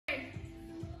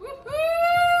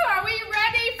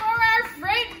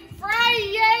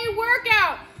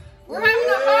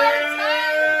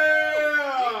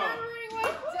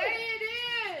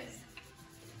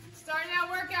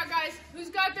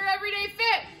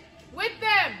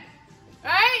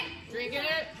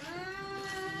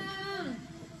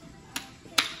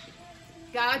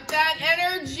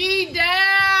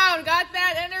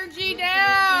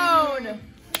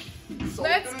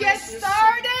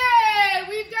started.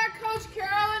 We've got Coach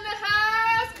Carol in the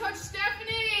house, Coach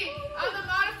Stephanie on the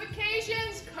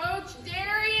modifications, Coach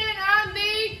Darian on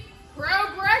the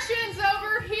progressions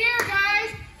over here,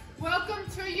 guys. Welcome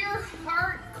to your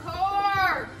heart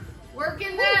core.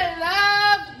 Working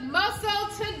that love muscle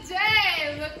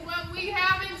today. Look what we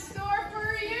have in store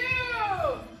for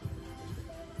you.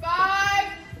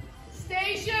 5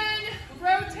 station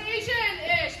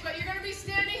rotation-ish, but you're going to be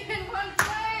standing in one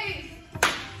place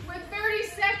with 30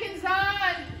 seconds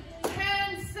on,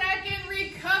 10-second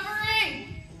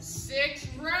recovering, 6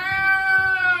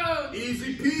 rounds.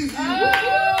 Easy peasy.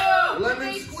 Oh,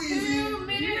 lemon squeezy.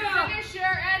 2-minute finisher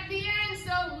at the end.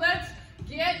 So let's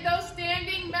get those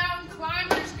standing mountain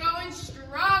climbers going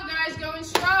strong, guys, going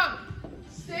strong.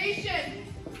 Station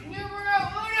numero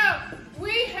uno.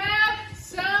 We have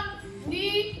some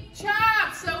knee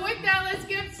chops. So with that, let's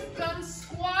get some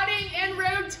squatting and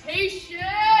rotation.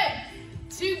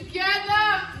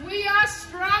 Together, we are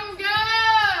stronger.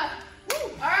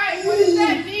 Woo. All right, what does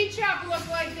that knee chop look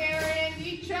like, Darren?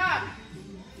 Knee chop.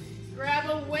 Grab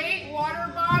a weight,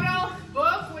 water bottle,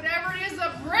 book, whatever it is,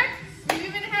 a brick. You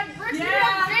even have bricks. You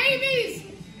have babies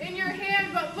in your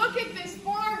hand, but look at this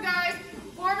form, guys.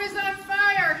 Form is on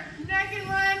fire. Neck in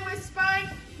line with spine,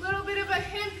 little bit of a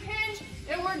hip hinge,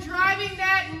 and we're driving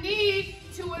that knee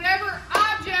to whatever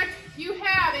object you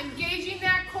have, engaging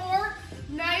that core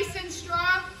nice and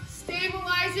strong,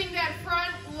 stabilizing that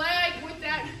front leg with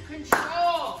that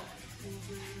control.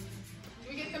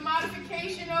 We get the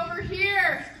modification over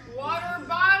here, water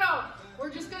bottle.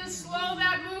 We're just going to slow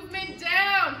that movement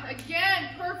down. Again,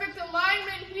 perfect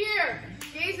alignment here.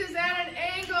 Gaze is at an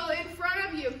angle in front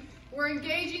of you. We're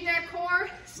engaging that core,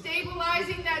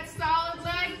 stabilizing that solid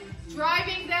leg,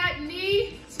 driving that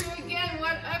knee to, again,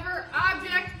 whatever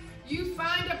object you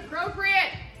find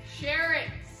appropriate. Share it.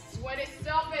 Sweat it,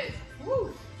 stomp it.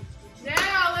 Woo.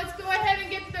 Now, let's go ahead and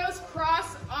get those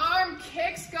cross arm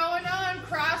kicks going on.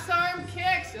 Cross arm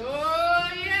kicks.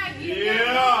 Oh, yeah. Get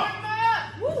that arm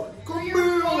up. Woo. So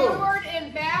you're forward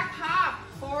and back hop.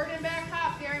 Forward and back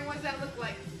hop. Darren, what does that look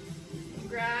like?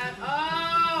 Grab.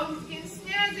 Oh, he's getting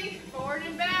snazzy. Forward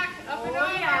and back. Up and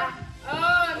over. Yeah.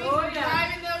 Oh, it means we're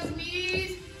driving those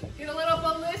knees. Get a little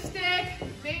ballistic.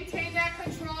 Maintain that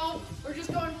control. We're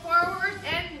just going forward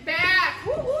and back.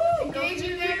 Woo-hoo.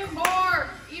 Engaging that core.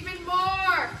 Even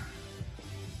more.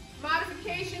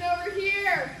 Modification over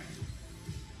here.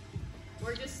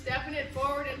 We're just stepping it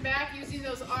forward and back using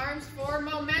those arms for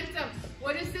momentum.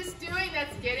 What is this doing?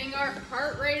 That's getting our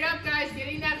heart rate up, guys.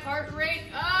 Getting that heart rate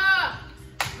up.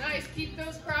 Nice. Keep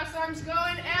those cross arms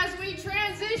going as we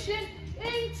transition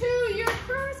into your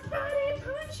cross body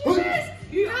punches.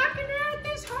 Knocking out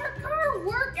this hardcore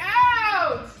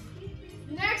workout.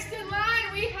 Next in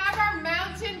line, we have our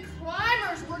mountain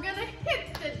climbers. We're going to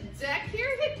hit the deck here.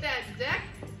 Hit that deck.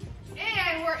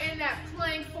 And we're in that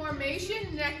plank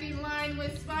formation, neck in line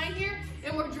with spine here.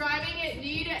 And we're driving it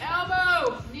knee to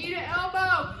elbow. Knee to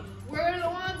elbow. We're going to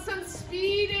want some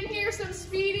speed in here, some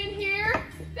speed in here.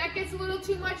 That gets a little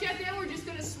too much at the end. We're just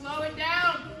going to slow it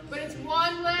down. But it's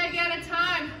one leg at a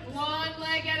time. One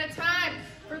leg at a time.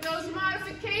 For those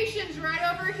modifications right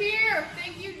over here.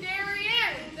 Thank you,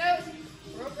 Darian. Those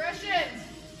progressions.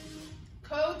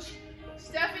 Coach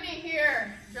Stephanie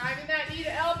here. Driving that knee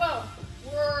to elbow.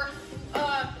 We're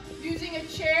using a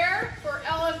chair for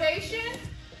elevation.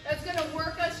 That's going to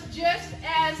work us just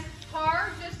as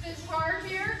hard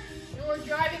here. And we're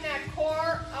driving that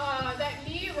core, that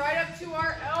knee right up to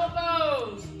our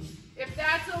elbows. If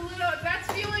that's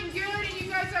feeling good and you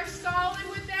guys are solid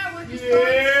with that, we're just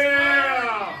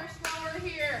going slower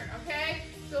here, okay?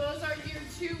 So those are your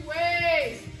 2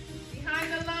 ways.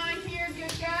 Behind the line here,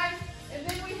 good guys. And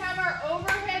then we have our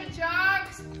overhead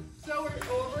jogs. So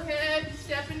we're overhead,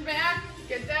 stepping back,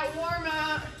 get that warm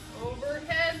up.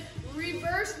 Overhead,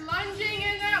 reverse lunging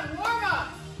in that warm up.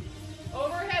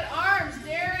 Overhead arms,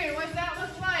 Darian, what does that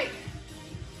look like?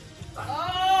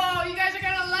 Oh, you guys are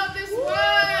gonna love this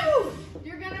one.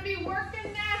 You're gonna be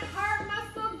working that heart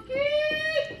muscle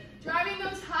good. Driving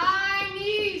those high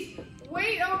knees.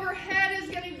 Weight overhead is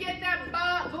gonna get that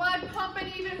blood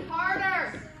pumping even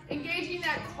harder. Engaging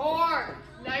that core.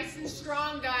 Nice and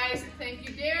strong, guys. Thank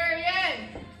you,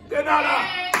 Darian.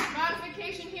 And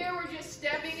modification here, we're just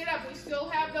stepping it up. We still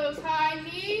have those high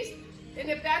knees. And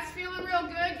if that's feeling real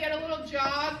good, get a little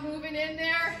jog moving in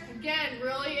there. Again,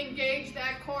 really engage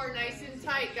that core nice and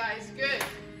tight, guys. Good.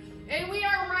 And we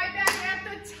are right back at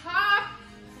the top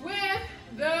with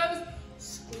those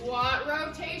squat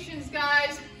rotations,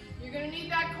 guys. You're going to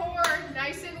need that core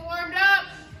nice and warmed up.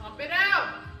 Pump it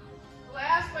out.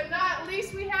 Last but not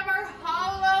least, we have our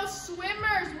hollow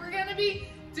swimmers. We're going to be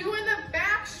doing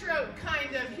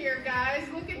kind of here, guys.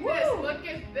 Look at this, look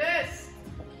at this.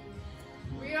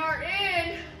 We are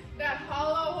in that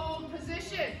hollow hold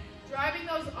position, driving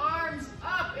those arms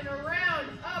up and around,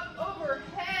 up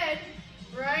overhead,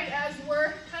 right, as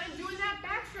we're kind of doing that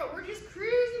backstroke. We're just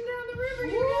cruising down the river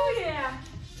here, guys. Yeah,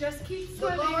 just keep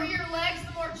swimming. The lower your legs,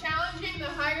 the more challenging. The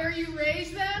higher you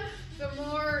raise them,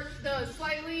 the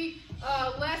slightly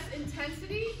less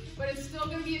intensity, but it's still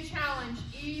going to be a challenge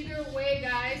either way,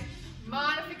 guys.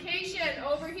 Modification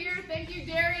over here. Thank you,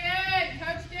 Darian.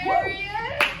 Coach Darian.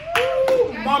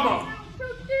 Woo! Mama.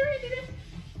 Coach Darian.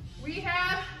 We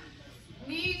have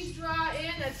knees draw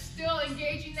in. That's still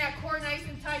engaging that core nice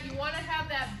and tight. You want to have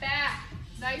that back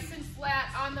nice and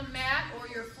flat on the mat or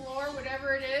your floor,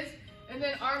 whatever it is. And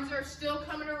then arms are still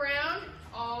coming around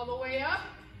all the way up,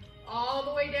 all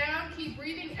the way down. Keep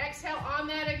breathing. Exhale on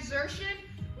that exertion.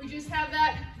 We just have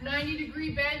that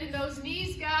 90-degree bend in those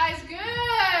knees, guys. Good.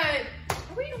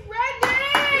 Are we ready?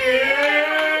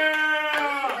 Yeah.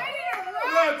 Are we ready to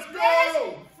rock Let's go.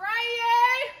 this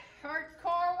Friday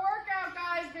hardcore workout,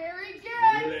 guys. Very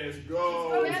good. Let's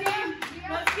go. Let's get a team.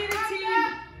 Let's get a team.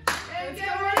 And Let's get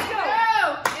go, ready let's to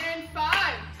go. In 5,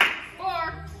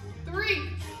 4, 3,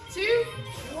 2,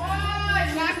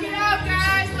 1. Knock it out,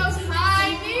 guys. Those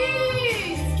high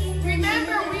knees.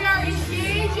 Remember, we are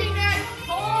engaging that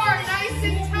core nice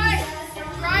and tight.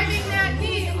 Driving that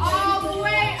knee all the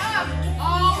way up,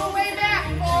 all the way back.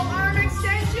 Full arm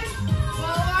extension,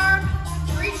 full arm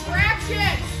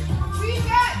retraction. We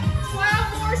got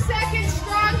 12 more seconds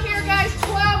strong here, guys.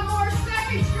 12 more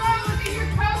seconds strong. Look at your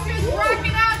coaches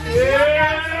rocking out this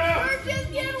workout. We're just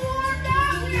getting warmed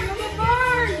up. We're getting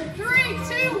burn. 3,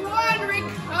 2, 1.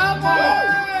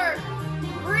 Recover.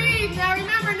 Breathe. Now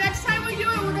remember, next time we do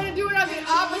it, we're going to do it on the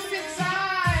opposite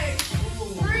side.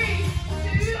 3,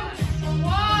 2,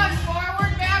 1.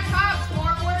 Forward, back hops.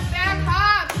 Forward, back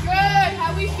hops. Good.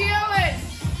 How we feeling?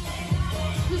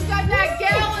 Who's got that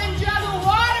gallon jug of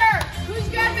water? Who's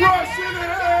got that Crushing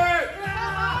gallon it.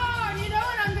 Come on. You know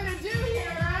what I'm going to do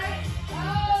here, right?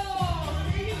 Oh,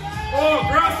 here you go. Oh,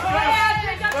 gracias.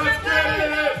 Yeah, Let's get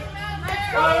it.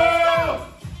 Let's Go.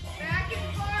 Back and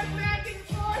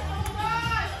forth, hold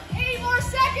on. 8 more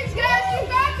seconds, guys, you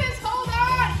got this, hold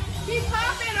on. Keep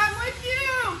popping, I'm with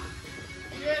you.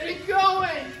 Get it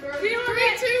going. 3,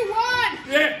 2, 1.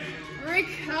 Yeah.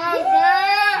 Recover.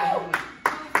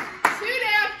 2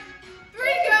 down,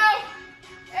 3 go.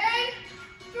 And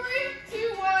 3,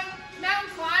 2, 1.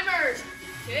 Mountain climbers.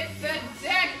 Hit the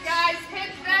deck, guys,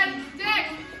 hit that deck.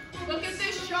 Look at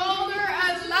this shoulder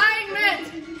alignment.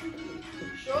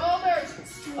 Shoulders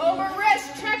over wrist.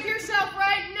 Check yourself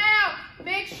right now.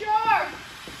 Make sure.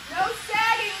 No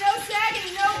sagging,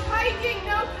 no piking,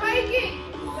 no piking.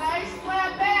 Nice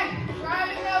flat back.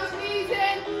 Driving those knees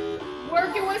in.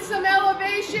 Working with some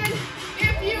elevation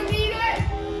if you need it.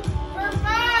 For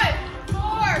 5,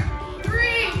 4,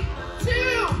 3,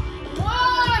 2,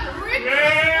 1. Recover.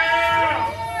 Yeah.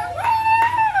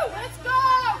 Woo! Let's go.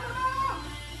 Come on.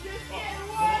 Just getting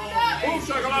warmed up. Boom,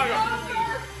 shakalaka.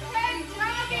 Overhead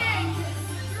jogging.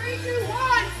 3, 2,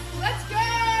 1. Let's go.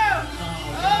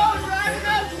 Oh, driving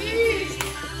those knees.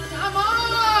 Come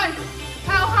on.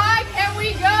 How high can we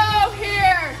go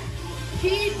here?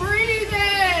 Keep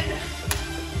breathing.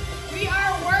 We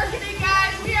are working it,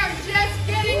 guys. We are just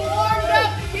getting warmed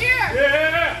up here.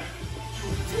 Yeah.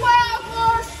 12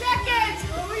 more seconds.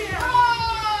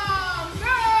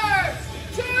 Stronger.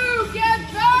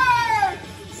 Together.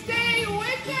 Stay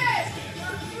with it.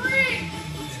 For 3,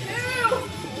 2,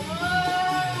 1.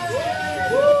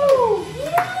 Woo.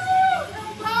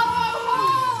 Hollow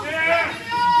hold. Yeah. Bring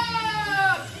it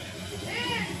up.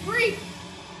 In 3,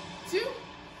 2,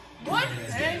 1,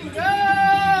 and go.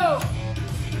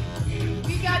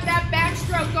 We got that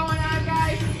backstroke going on,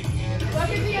 guys. Look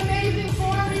at the amazing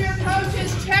form of your coaches.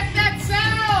 Check that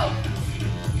self.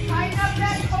 Tighten up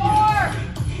that core.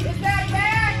 Is that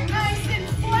back nice and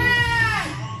flat?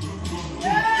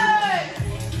 Good.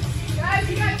 Guys,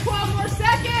 you got 12 more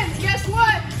seconds. Guess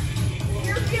what? If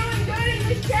you're feeling good in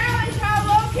this challenge, how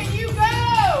low can you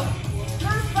go?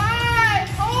 For 5.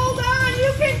 Hold on.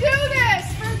 You can do this.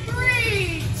 For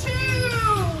 3, 2,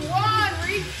 1.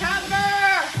 Recover.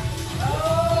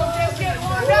 Oh, just get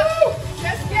warmed up.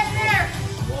 Just get there.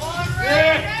 1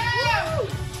 right now.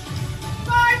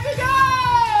 5 to go.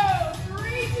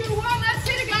 3, 2,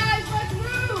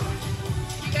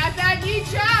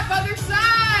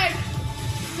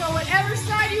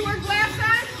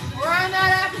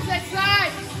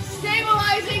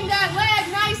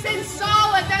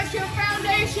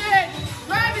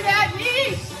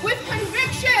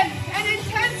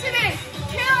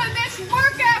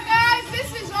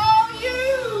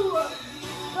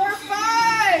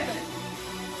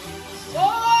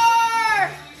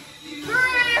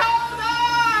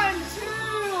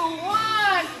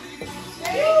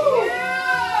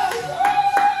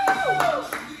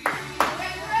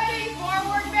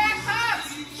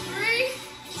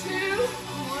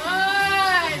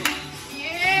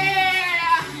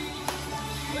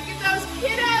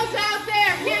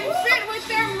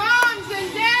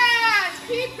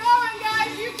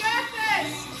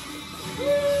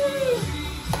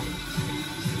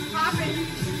 hopping.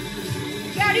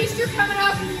 You got Easter coming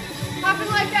up.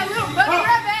 Hopping like that little bunny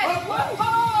rabbit.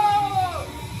 Whoa!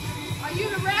 Are you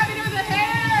the rabbit or the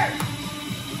hare?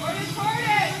 Or the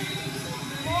tortoise?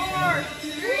 4,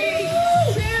 3,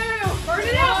 2. Burn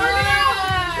it out, burn it out.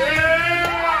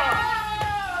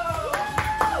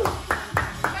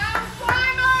 Mountain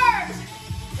climbers.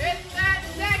 Hit that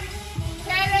neck.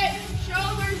 Hit it.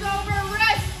 Shoulders over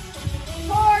wrists.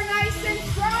 Core nice and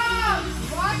strong.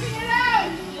 Walking it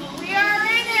out. We are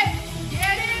in it.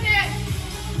 Get in it.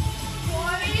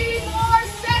 20 more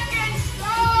seconds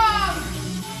strong.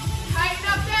 Tighten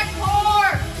up that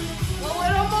core. A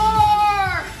little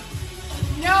more.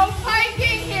 No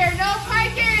piking here. No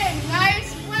piking.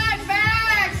 Nice flat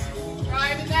backs.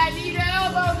 Driving that knee to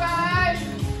elbow, guys.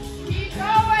 Keep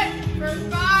going for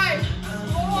 5,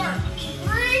 4,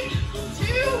 3,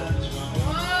 2,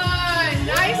 1.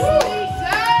 Nicely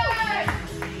done.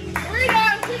 3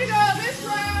 down, 2 to go this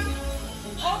round.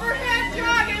 Overhead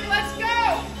jogging. Let's go.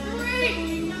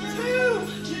 3, 2,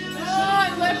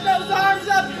 1. Lift those arms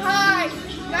up high.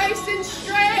 Nice and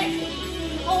straight.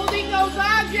 Holding those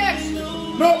objects.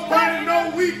 No pain, no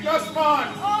weakness,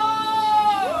 man.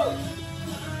 Oh!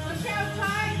 Look how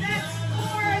tight that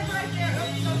core is right there. Oh,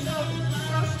 no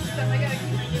stuff. I gotta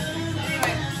keep my distance.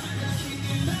 Anyway.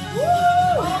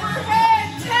 Woo! Overhead,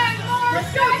 10 more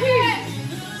seconds.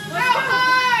 How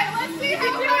high? Let's see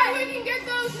how high we can get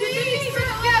those knees for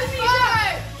the last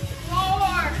 5,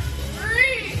 4,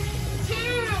 3,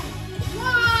 2,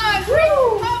 1.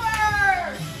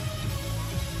 Recover.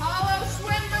 Hollow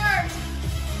swimmers.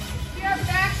 We are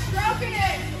back stroking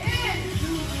it. In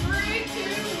 3,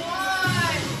 2,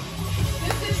 1.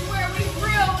 This is where we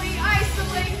really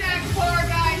isolate that core,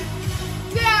 guys.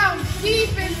 Down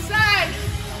deep inside.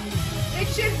 It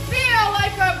should feel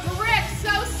like a brick,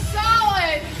 so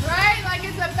solid, right? Like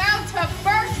it's about to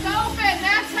burst open.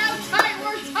 That's how tight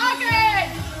we're talking.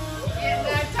 Getting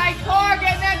that tight core,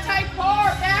 getting that tight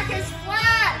core. Back is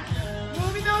flat.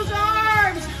 Moving those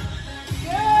arms.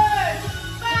 Good.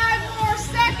 5 more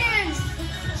seconds.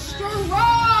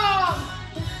 Strong.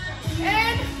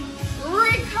 And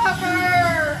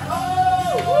recover.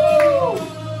 Oh.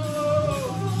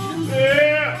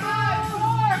 Yeah.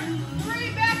 5, 4,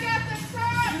 3, back at the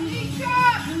top. Knee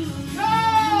up. Go.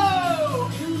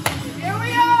 Here we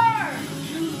are.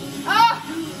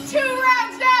 2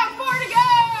 rounds down, 4 to go.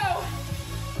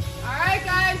 All right,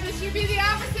 guys, this should be the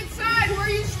opposite side where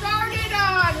you started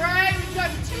on, right? We've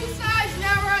done 2 sides,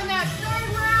 now we're on that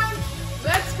 3rd round.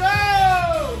 Let's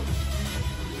go.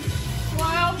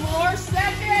 12 more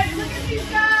seconds. Look at these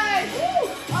guys.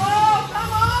 Oh,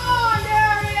 come on,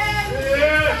 Darian.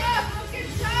 Yeah. Looking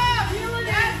tough.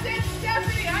 That's it,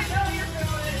 Stephanie. I know you're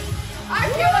feeling it. I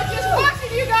feel like just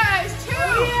watching you guys. 2,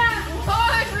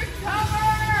 1, recover.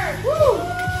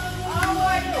 Oh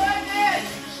my goodness.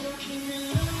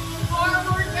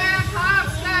 Forward, back,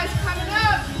 hops, guys, coming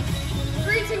up.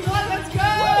 3, 2, 1, let's go.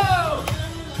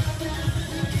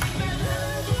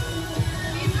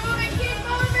 Keep moving, keep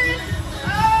moving.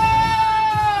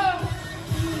 Oh,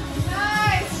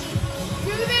 nice.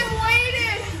 Do them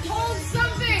weighted. Hold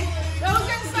something. Those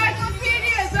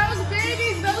encyclopedias, those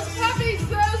babies, those puppies,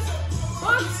 those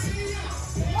books,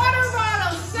 water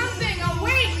bottles, something, a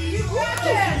weight. You got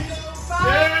it. 5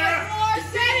 more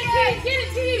seconds. Get it,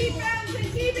 team. Keep bouncing,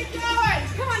 keep it going.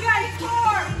 Come on, guys. 4.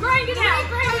 Grind it out,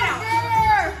 grind it out.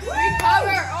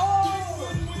 Recover. Oh.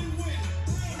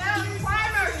 Mountain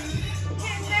climbers.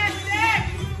 Hit that deck.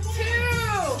 2,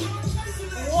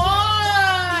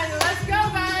 1. Let's go,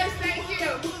 guys. Thank you.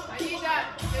 I need that.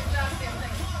 Good job, same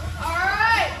thing. All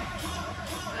right.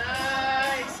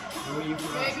 Nice.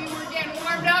 Maybe we're getting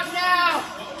warmed up now.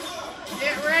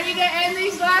 Get ready to end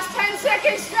these last 10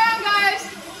 seconds strong, guys.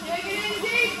 Dig it in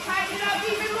deep. Tighten it up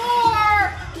even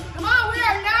more. Come on, we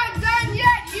are not done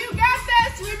yet. You got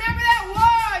this. Remember that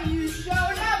wall. You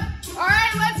showed up. All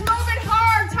right, let's move it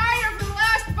hard. Tighter for the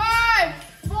last 5,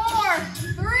 4,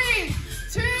 3,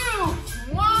 2,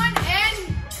 1, and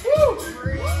woo.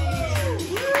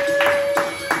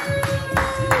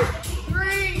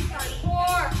 3,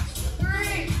 4,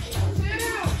 3, 2,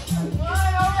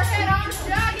 1. Overhead arms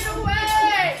jogging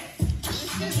away.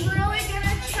 This is really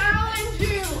gonna challenge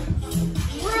you.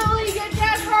 Really get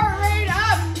that heart rate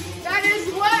up. That is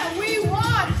what we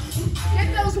want. Get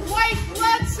those white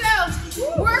blood cells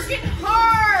working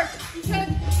hard to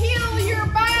heal your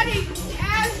body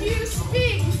as you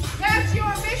speak. That's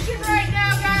your mission right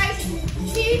now, guys.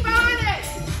 Keep on it.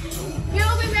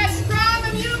 Building that strong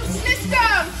immune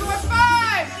system for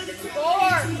 5,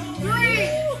 4, 3,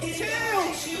 2,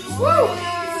 1. Oh,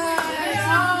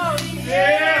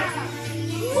 Yeah.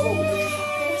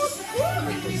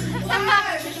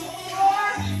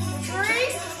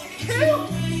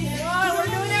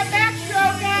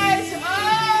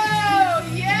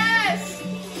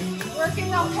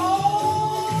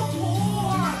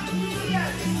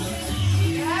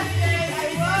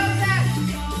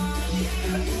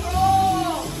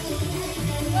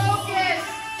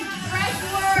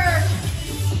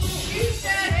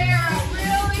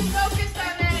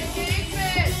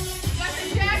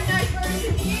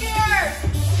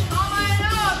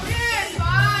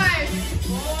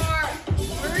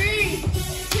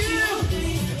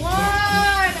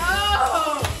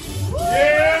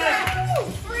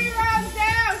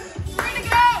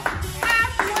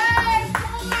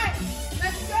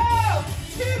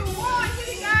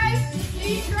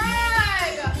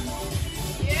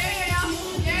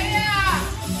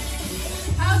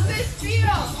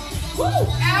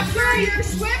 After your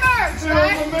swimmers, Feels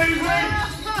right? amazing.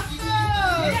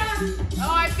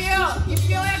 Oh, you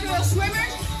feel after those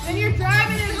swimmers? Then you're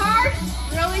driving it hard,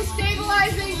 really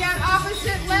stabilizing that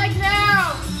opposite leg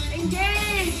now.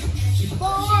 Engage,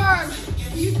 form.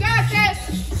 You got this.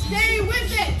 Stay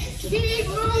with it. Keep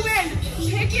moving.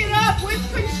 Pick it up with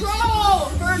control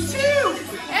for 2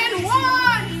 and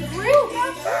 1.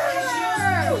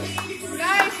 Recover.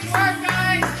 Nice work,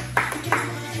 guys.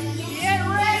 Get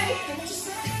ready.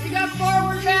 We got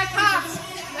forward back hops.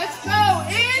 Let's go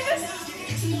in.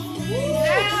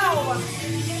 Now.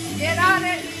 Get on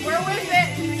it. We're with it.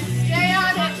 Stay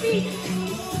on it.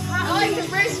 I like to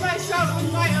brace myself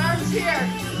with my arms here.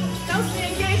 Helps me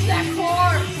engage that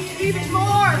core even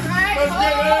more,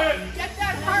 right? Get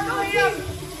that heart rate up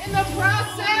in the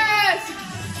process.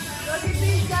 Look at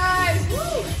these guys.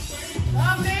 Woo.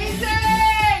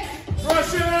 Amazing.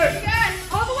 Crush it. Yes.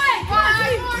 All the way.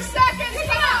 5 more seconds.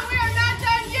 Come on. We are not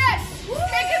done yet.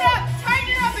 Pick it up. Tighten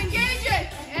it up. Engage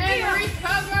it. And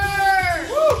recover.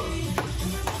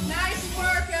 Nice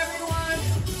work, everyone.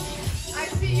 I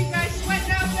see you guys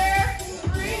sweating out there.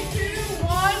 3, 2,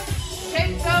 1.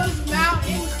 Hit those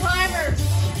mountain climbers.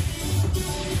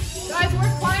 Guys,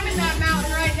 we're climbing that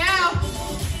mountain right now.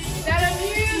 That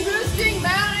immune boosting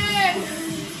mountain.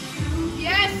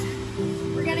 Yes.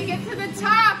 We're going to get to the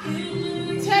top.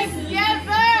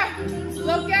 Together.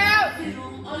 Look out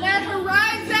on that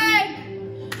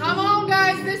horizon. Come on,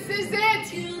 guys. This is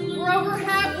it. We're over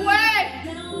halfway.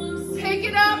 Take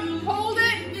it up. Hold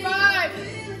it. 5,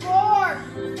 4,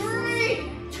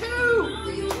 3, 2,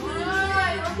 1.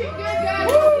 Looking good, guys.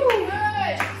 Looking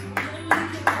good.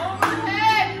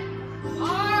 Overhead.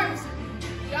 Arms.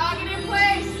 Jogging in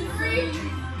place. 3,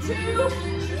 2,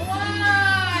 1.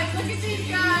 Look at these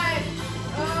guys.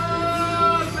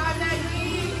 Oh, drive that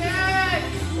knee. Good.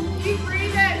 Keep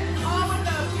breathing. All with a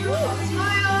beautiful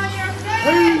smile on your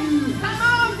face. Come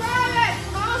on, grab it.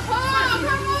 Come on.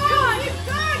 Keep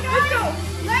going, guys.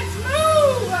 Let's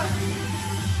move.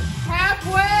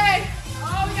 Halfway.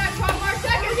 Oh, we got 12 more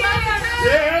seconds.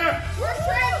 Yeah. We're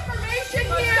transformation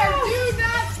here. Do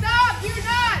not stop. Do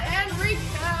not. And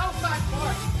recount. 5,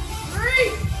 4,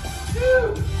 3,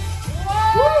 2,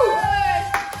 1.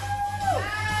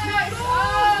 Nice.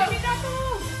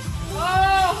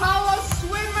 Oh, hollow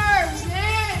swimmers.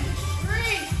 In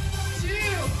 3, 2,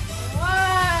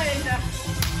 1.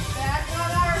 Back on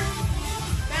our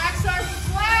backs are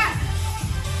flat.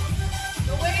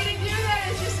 The way to do that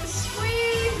is just to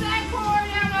squeeze that core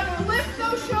down under. Lift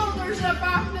those shoulders up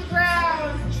off the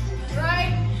ground.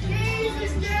 Right? Gaze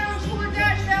is down toward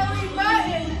that belly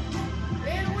button.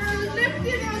 And we're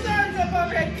lifting those arms up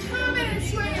overhead. Coming and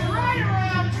swinging right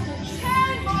around.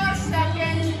 10 more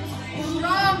seconds.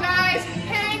 Strong, guys.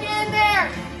 Hang in there.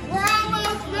 We're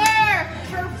almost there.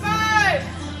 For 5,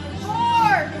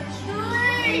 4,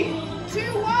 3, 2,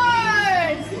 1.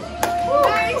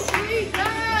 Nicely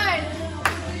done.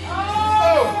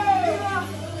 Oh.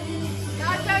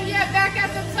 Not done yet. Back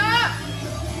at the top.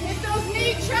 Hit those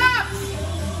knee chops.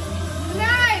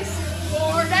 Nice.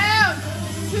 4 down.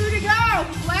 2 to go.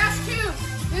 Last 2.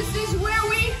 This is where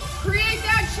we create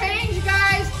that change,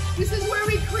 guys. This is where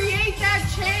we create that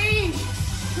change.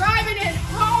 Driving it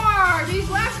hard. These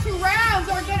last 2 rounds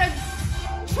are going to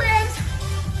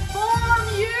transform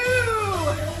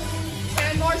you.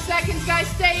 10 more seconds, guys.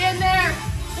 Stay in there.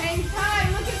 Hang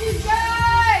tight. Look at these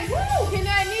guys. Woo. Can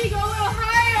that knee go a little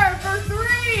higher for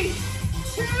 3,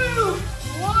 2,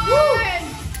 1.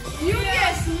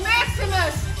 Unicus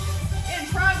Maximus in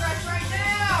progress right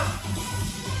now.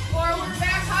 Forward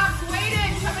back hops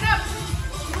waiting. Coming up.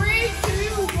 3,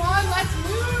 2, 1. Let's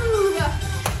move.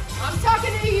 I'm talking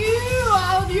to you,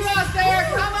 all of you out there.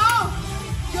 Come on.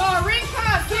 Your ring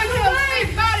cup. Give it a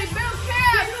big body boot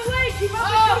camp. Give it away. Keep up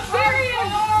the period.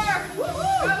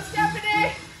 Go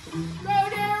Stephanie. Go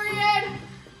Darian.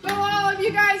 Go all of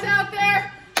you guys out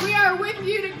there. We are with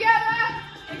you together.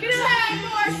 10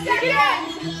 more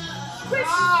seconds.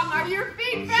 Strong. Are your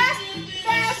feet fast?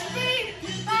 Fast feet.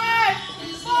 5,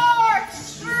 4,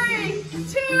 3,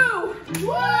 2,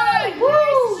 1.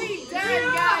 Nicely done,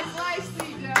 guys.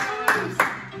 Nicely done.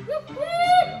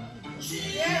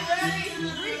 Get ready.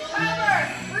 Recover.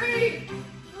 3,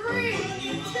 3,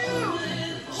 2,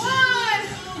 1.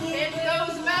 Hit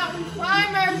those mountain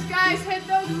climbers, guys. Hit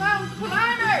those mountain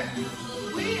climbers.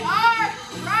 We are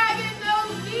driving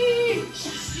those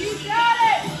knees. You got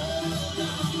it.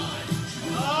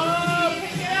 Oh,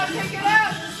 pick it up, pick it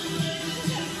up.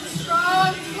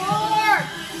 Strong core.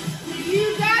 You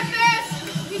got this.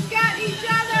 We've got each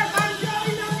other. I'm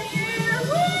going over here.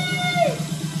 Woo!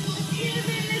 Let's give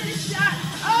it a shot.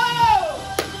 Oh!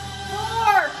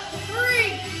 4,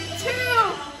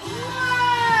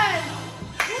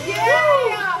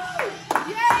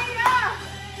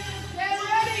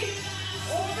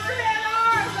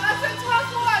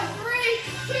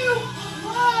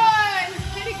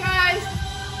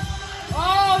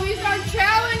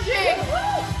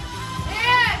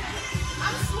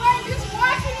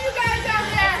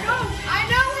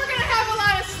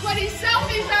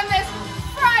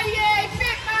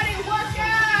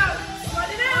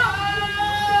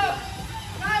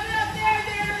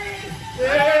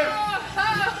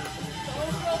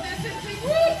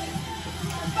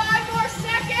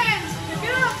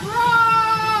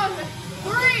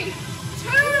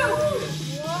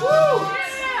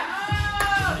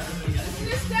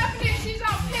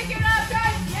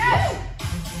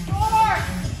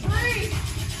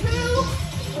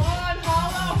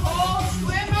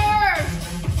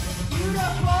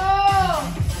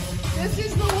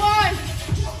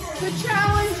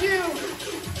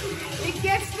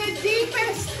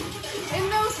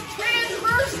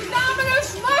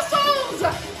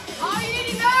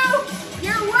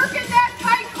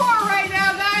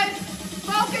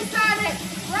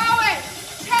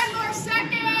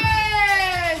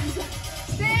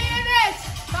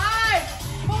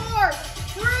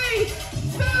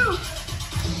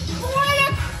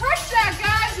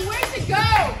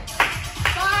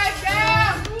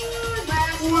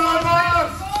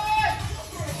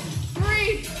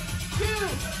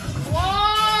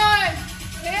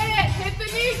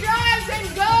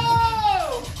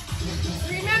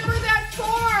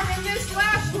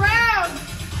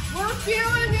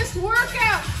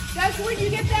 That's when you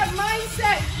get that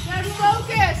mindset, that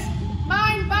focus,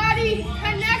 mind-body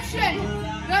connection.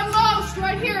 The most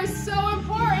right here is so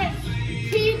important.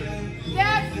 Keep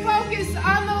that focus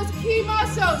on those key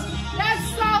muscles, that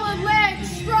solid leg,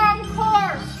 strong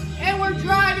core, and we're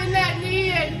driving that knee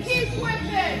in. Keep with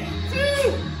it.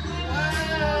 2,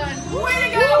 1. Way to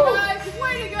go, guys.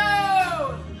 Way to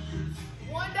go.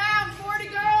 1 down, 4 to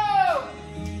go.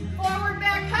 Forward,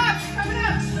 back, hop, coming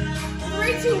up.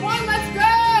 3, 2, 1, let's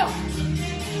go.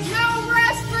 No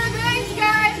rest for these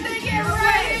guys. They get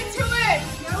right into it.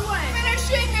 No way.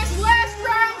 Finishing this last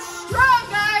round strong,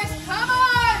 guys. Come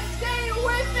on, stay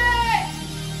with it.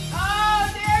 Oh,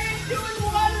 Darian's doing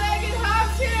one-legged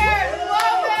hops here.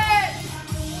 Love it.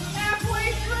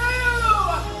 Halfway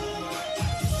through.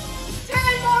 10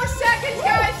 more seconds,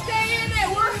 guys. Stay in it.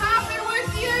 We're hopping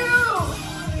with you.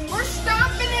 We're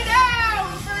stomping it out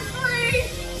for 3,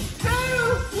 2,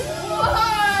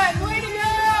 1. Way to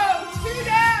go. 2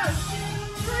 down.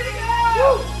 3 to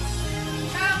go.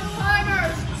 Mountain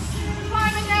climbers.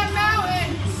 Climbing that mountain.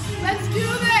 Let's do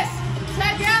this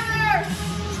together.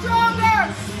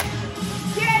 Stronger.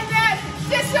 Get that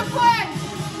discipline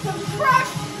to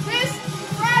crush this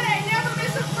Friday. Never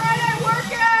miss a Friday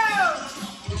workout.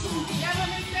 Never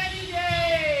miss any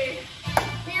day.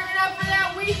 Gearing up for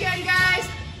that weekend, guys.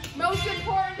 Most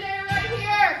important day right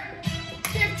here.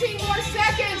 15 more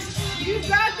seconds. You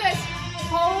got this.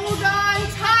 Hold on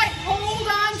tight. Hold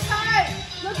on tight.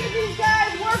 Look at these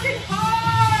guys working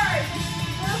hard.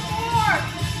 For 4,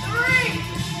 3,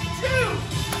 2,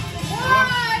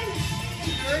 1.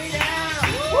 3 down.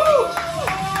 Woo!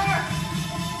 4.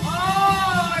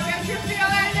 Oh, I bet you're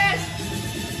feeling this.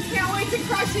 Can't wait to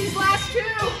crush these last 2.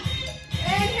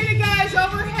 And hit it, guys,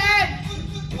 overhead.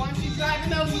 I want you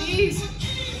driving those knees.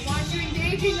 I want you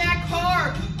engaging that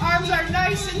core. Arms are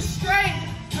nice and straight.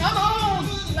 Come on.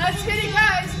 Let's hit it,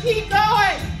 guys. Keep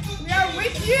going. We are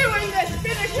with you in this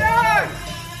finisher.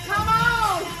 Come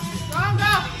on. Strong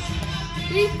up.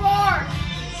 Before.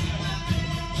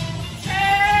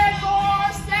 10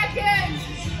 more seconds.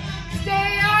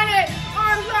 Stay on it.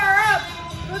 Arms are up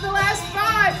for the last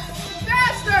 5.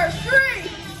 Faster. 3,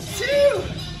 2,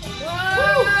 1.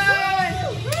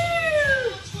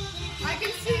 Woo! I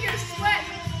can see your sweat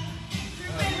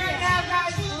dripping right now,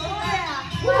 guys.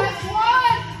 Last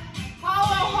one.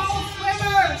 Hollow hole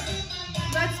swimmers.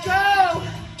 Let's go.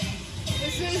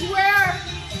 This is where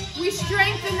we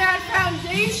strengthen that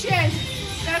foundation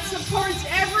that supports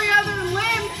every other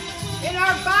limb in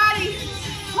our body,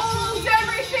 holds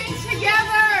everything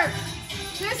together.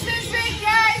 This is it,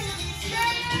 guys.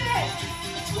 Stay in it.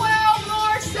 12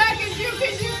 more seconds. You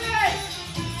can do this.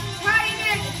 Tighten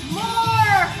it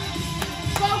more.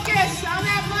 Focus on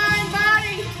that mind,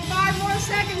 body. 5 more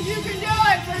seconds. You can do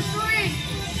it for 3,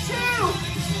 2,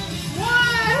 1.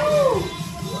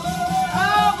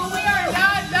 Oh, but we are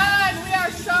not done. We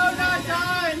are so not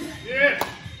done. Yeah.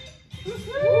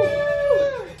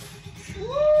 Woo!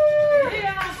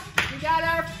 Yeah. We got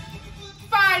our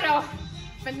final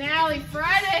finale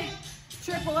Friday.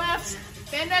 Triple F's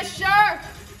finisher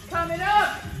coming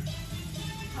up.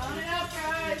 Coming up,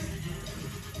 guys.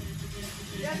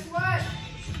 Guess what?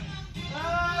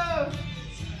 Oh,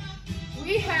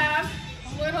 we have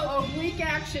a little oblique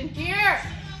action here.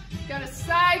 Got a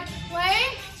side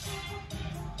plank.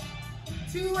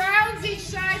 2 rounds each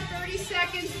side, 30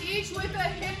 seconds each with a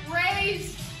hip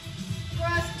raise.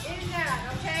 Thrust in that,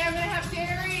 okay? I'm gonna have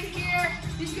Darian here.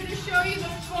 He's gonna show you the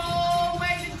full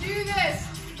way to do this.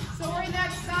 So we're in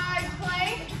that side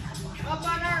plank, up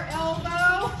on our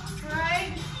elbow,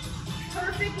 right?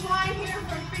 Perfect line here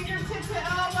from fingertip to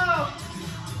elbow.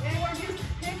 And we're just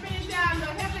hipping it down. The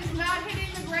hip is not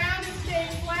hitting the ground, it's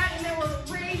staying flat, and then we're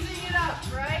raising it up,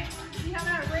 right? See how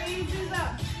that raises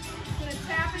up? Gonna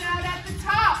tap it out at the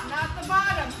top, not the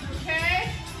bottom, okay?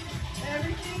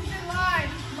 Everything's in line.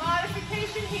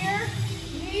 Modification here,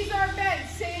 knees are bent,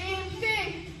 same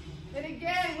thing. And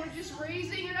again, we're just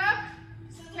raising it up,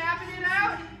 tapping it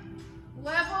out,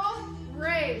 level,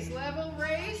 raise,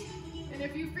 and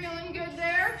if you're feeling good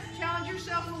there, challenge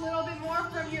yourself a little bit more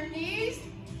from your knees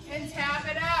and tap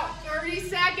it out. 30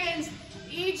 seconds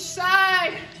each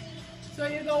side. So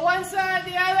you go one side,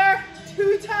 the other,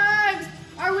 2 times.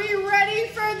 Are we ready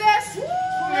for this?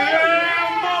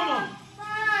 Yeah, mama.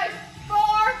 5,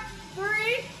 4,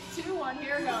 3, 2, 1.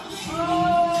 Here it goes.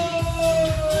 Oh.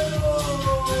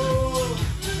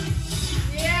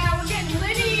 Yeah, we're getting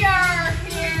linear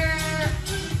here.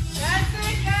 That's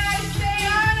it, guys. Stay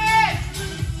on it.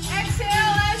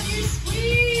 Exhale as you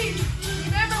squeeze.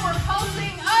 Remember, we're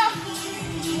pulsing up.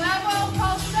 Level,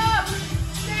 pulse up.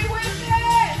 Stay with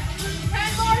it. 10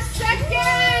 more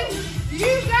seconds.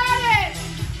 You got it.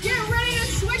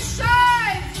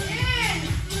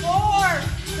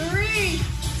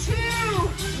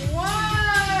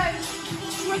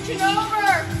 switching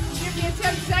over. Give me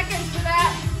 10 seconds for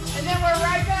that. And then we're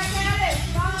right back at it.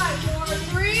 5, 4,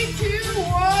 3, 2,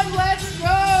 1, let's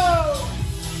go.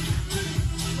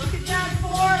 Look at that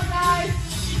form, guys.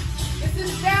 This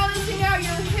is balancing out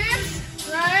your hips,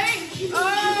 right?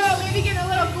 Oh, maybe get a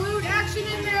little glute action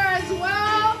in there as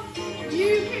well.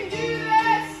 You can do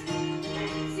this.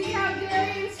 See how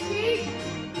Darian's feet?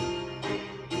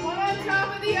 One on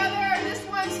top of the other. This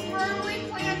one's firmly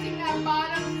planting that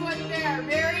bottom foot there.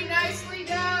 Very nicely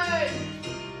done.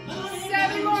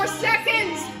 7 more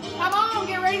seconds. Come on,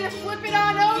 get ready to flip it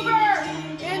on over.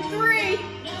 In 3,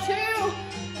 2,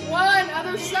 1.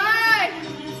 Other side.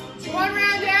 1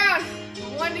 round down.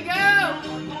 1 to go.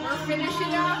 We're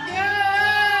finishing off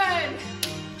good.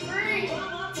 3,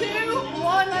 2,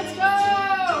 1. Let's go.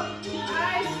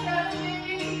 Nice,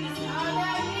 Stephanie. On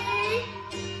that knee.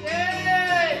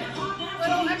 Good.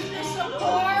 Little extra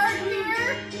support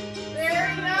here.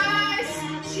 Very nice.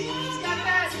 She's got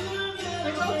that.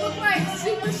 They both look like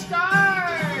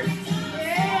superstars.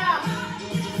 Yeah.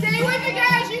 Stay with me,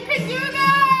 guys. You can do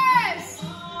this.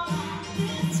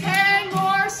 10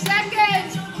 more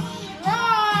seconds.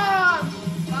 Strong.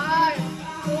 5,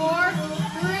 4,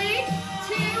 3,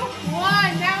 2,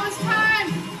 1. Now it's time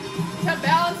to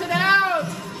balance it out.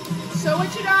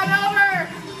 Switch it on over.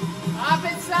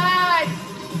 Opposite side.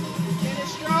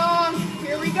 Finish strong.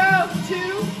 Here we go.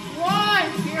 2,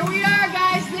 1. Here we are,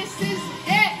 guys. This is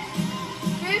it.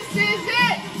 This is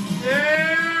it.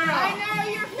 Yeah. I know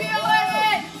you're feeling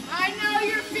it. I know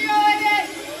you're feeling it.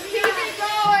 Keep it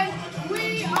going. We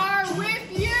are with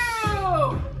you.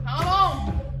 Come on.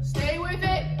 Stay with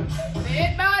it.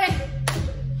 Fit body.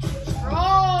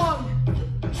 Strong.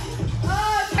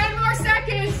 Oh, 10 more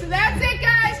seconds. That's it,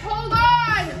 guys. Hold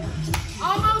on.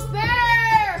 Almost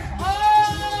there.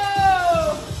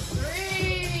 Oh,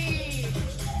 3,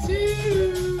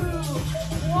 2,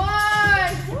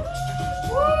 1.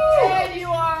 Woo. And you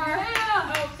are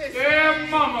officially Yeah,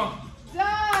 mama.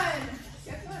 done.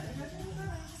 Guess what?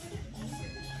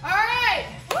 All right.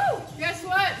 Woo. Guess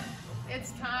what?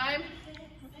 It's time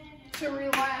to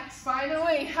relax.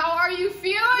 Finally. How are you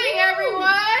feeling,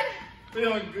 everyone?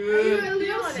 Feeling Are you good. a little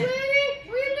Feeling sweaty? it.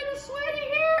 Are you a little sweaty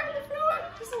here on the floor?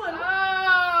 Just a little.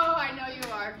 Oh, I know you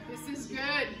are. This is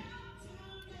good.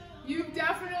 You've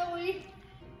definitely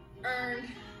earned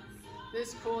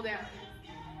this cool down.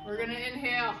 We're gonna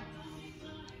inhale.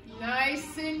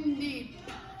 Nice and deep.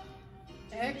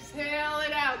 Exhale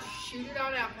it out. Shoot it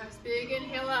on out. Nice big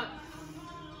inhale up.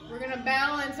 We're gonna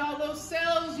balance all those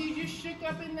cells you just shook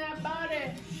up in that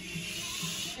body.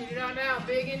 Shoot it on out.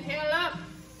 Big inhale up.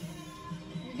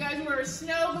 You guys were a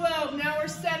snow globe. Now we're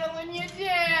settling you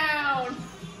down.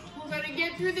 We're gonna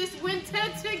get through this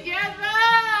winter together.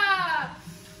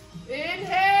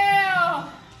 Inhale.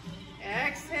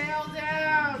 Exhale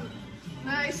down.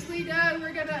 Nicely done.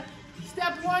 We're gonna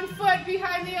step one foot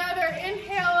behind the other.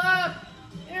 Inhale up.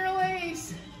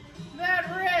 Interlace that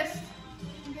wrist.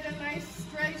 And get a nice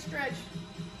stretch.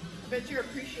 I bet you're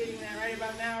appreciating that right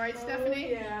about now, right,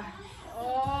 Stephanie? Yeah.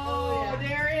 Oh, yeah.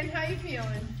 Darian, how you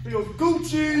feeling? Feel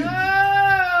Gucci.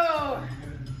 Oh!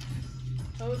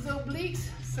 Those obliques,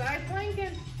 side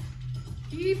planking.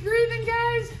 Keep breathing,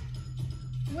 guys.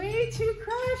 Way to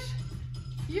crush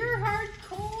your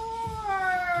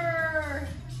hardcore.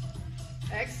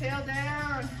 Exhale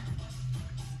down.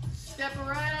 Step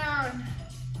around.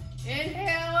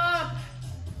 Inhale up.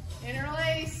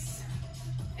 Interlace.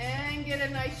 And get a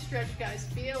nice stretch, guys.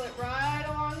 Feel it right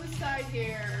along the side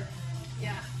here.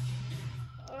 Yeah.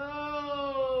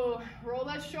 Oh, roll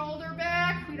that shoulder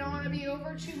back. We don't want to be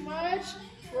over too much.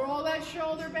 Roll that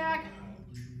shoulder back.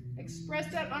 Express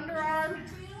that underarm.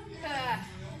 Ah,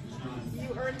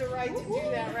 you earned the right to do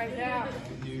that right now.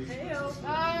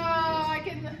 Oh, I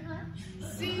can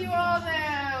see you all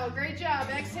now. Great job.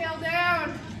 Exhale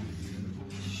down.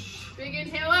 Big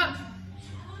inhale up.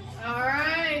 All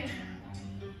right.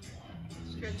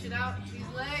 Stretch it out. These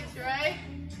legs, right?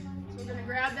 So we're gonna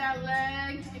grab that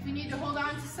leg. If you need to hold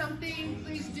on to something,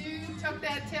 please do. Tuck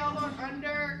that tailbone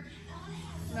under.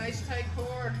 Nice tight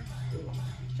core.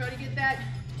 Try to get that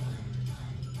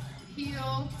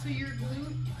heel to your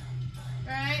glute,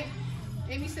 right?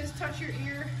 Amy says touch your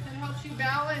ear. That helps you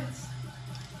balance.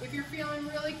 If you're feeling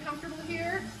really comfortable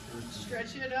here,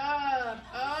 stretch it up.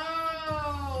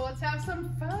 Oh, let's have some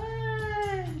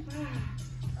fun.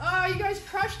 Oh, you guys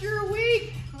crushed your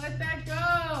week. Let that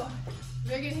go.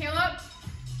 Big inhale up.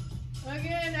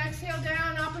 Again, exhale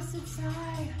down, opposite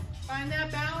side. Find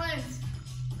that balance.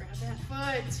 Grab that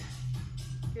foot.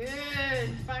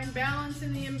 Good. Find balance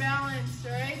in the imbalance,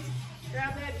 right?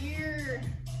 Grab that ear.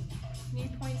 Knee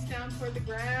points down toward the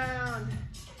ground.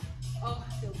 Oh,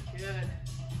 feels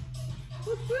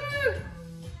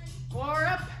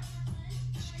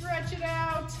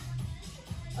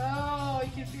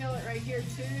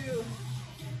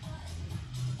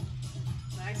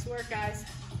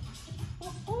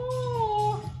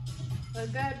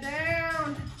Put that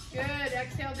down. Good.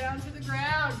 Exhale down to the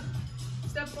ground.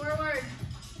 Step forward.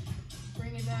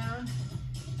 Bring it down.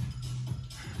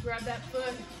 Grab that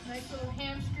foot. Nice little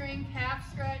hamstring, calf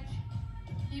stretch.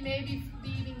 You may be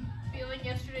feeling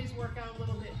yesterday's workout a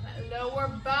little bit. That lower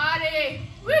body.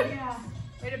 Woo! Yeah.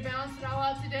 Way to balance it all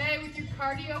out today with your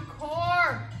cardio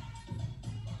core.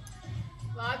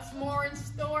 Lots more in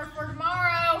store for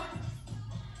tomorrow.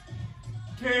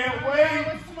 Can't wait.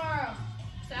 What's tomorrow?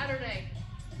 Saturday.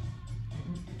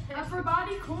 Upper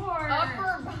body core.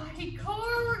 Upper body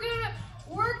core. We're gonna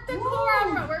work the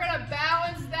core. We're gonna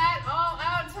balance that all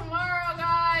out tomorrow,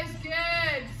 guys.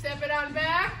 Good. Step it on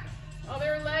back.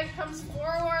 Other leg comes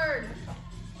forward.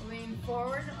 Lean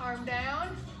forward, arm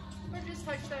down. Or just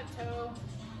touch that toe.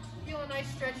 Feel a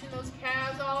nice stretch in those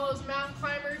calves, all those mountain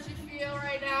climbers you feel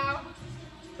right now.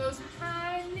 Those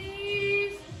high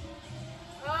knees.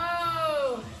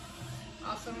 Oh,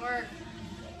 awesome work.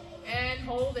 And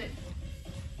hold it.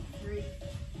 3,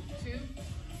 2,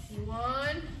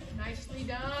 1. Nicely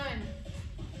done.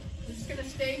 We're just gonna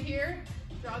stay here.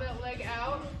 Draw that leg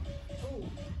out. Ooh,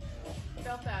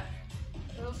 felt that.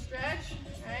 Little stretch,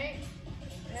 right?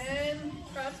 And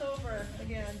cross over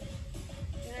again.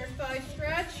 Inner thigh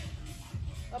stretch.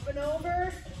 Up and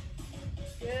over.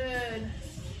 Good.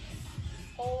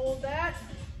 Hold that.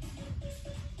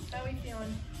 How we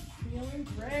feeling? Feeling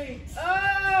great.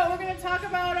 Oh, we're gonna talk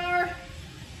about our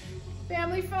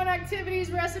family fun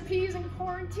activities, recipes, and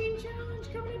quarantine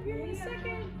challenge coming up here in a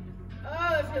second. Oh,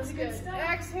 that feels good.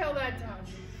 Exhale that down.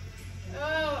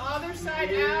 Oh, other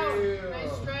side out.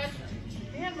 Nice stretch.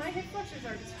 Man, my hip flexors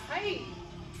are tight.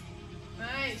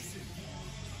 Nice.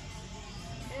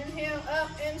 Inhale up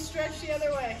and stretch the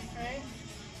other way, right?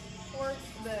 Or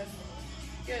the,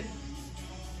 good.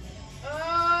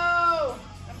 Oh,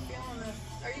 I'm feeling this.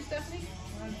 Are you, Stephanie?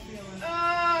 I'm feeling it.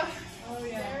 Oh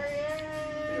yeah. There it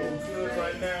is. Feels good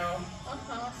right now.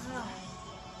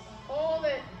 Hold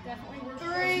it. Definitely work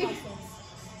 3, those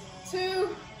muscles.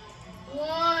 2,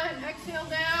 1. Exhale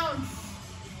down.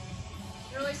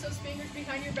 Release those fingers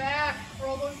behind your back.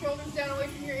 Roll those shoulders down away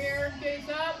from your ear. Gaze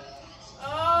up.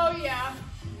 Oh, yeah.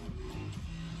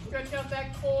 Stretch out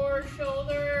that core,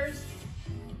 shoulders,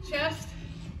 chest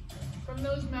from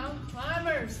those mountain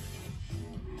climbers.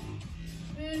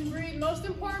 And breathe. Most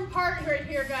important part right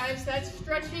here, guys. That's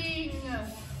stretching.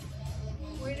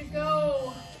 Way to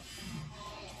go.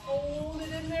 Hold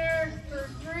it in there for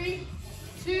 3,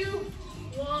 2,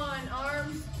 1.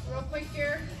 Arms real quick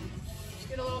here. Just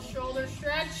get a little shoulder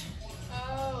stretch.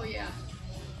 Oh, yeah.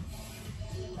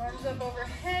 Arms up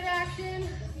overhead action.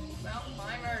 Mountain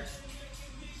climbers.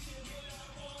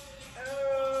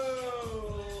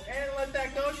 Oh, and let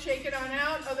that go. Shake it on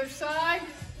out. Other side.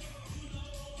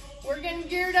 We're getting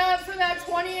geared up for that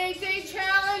 28-day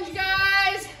challenge,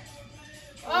 guys.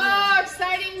 Oh,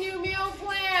 exciting new meal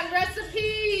plan,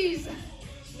 recipes,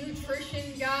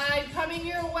 nutrition guide coming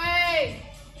your way.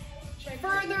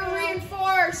 Further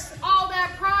reinforce all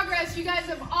that progress you guys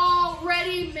have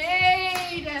already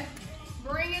made.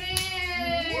 Bring it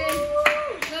in.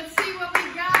 Let's see what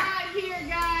we got here,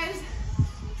 guys.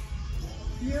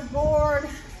 Your board,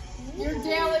 your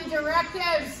daily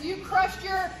directives. You crushed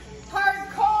your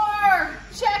hardcore.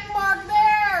 Check mark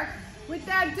there with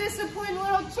that disciplined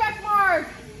little check mark.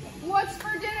 What's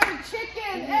for dinner?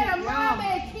 Chicken,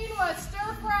 edamame, quinoa,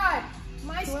 stir fry.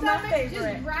 My stomach's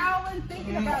just growling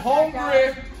thinking about that,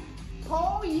 guys.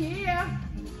 Oh, yeah.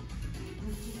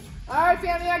 All right,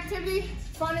 family activity.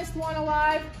 Funnest one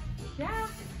alive. Yeah.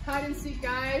 Hide and seek,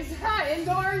 guys.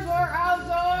 Indoors or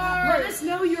outdoors. Let us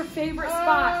know your favorite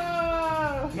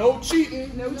spot. No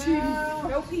cheating. No cheating.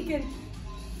 No peeking.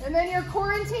 And then your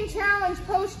quarantine challenge.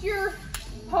 Post your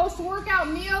post-workout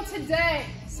meal today.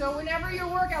 So whenever you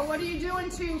work out, what are you doing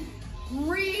to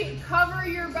recover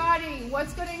your body?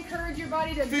 What's going to encourage your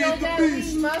body to build that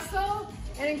lean muscle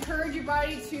and encourage your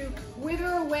body to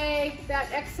wither away that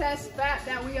excess fat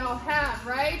that we all have,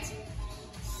 right?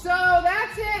 So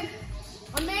that's it.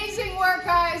 Amazing work,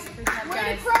 guys.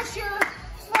 Way to crush your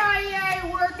Friday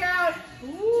workout.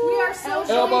 We are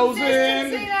socially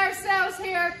distancing ourselves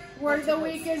here. Word of the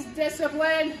week is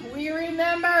discipline. We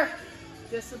remember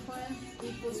discipline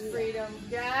equals freedom.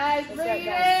 Guys, bring it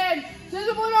in.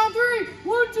 Discipline on 3.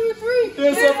 1, 2, 3.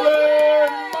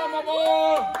 Discipline.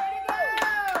 Mama.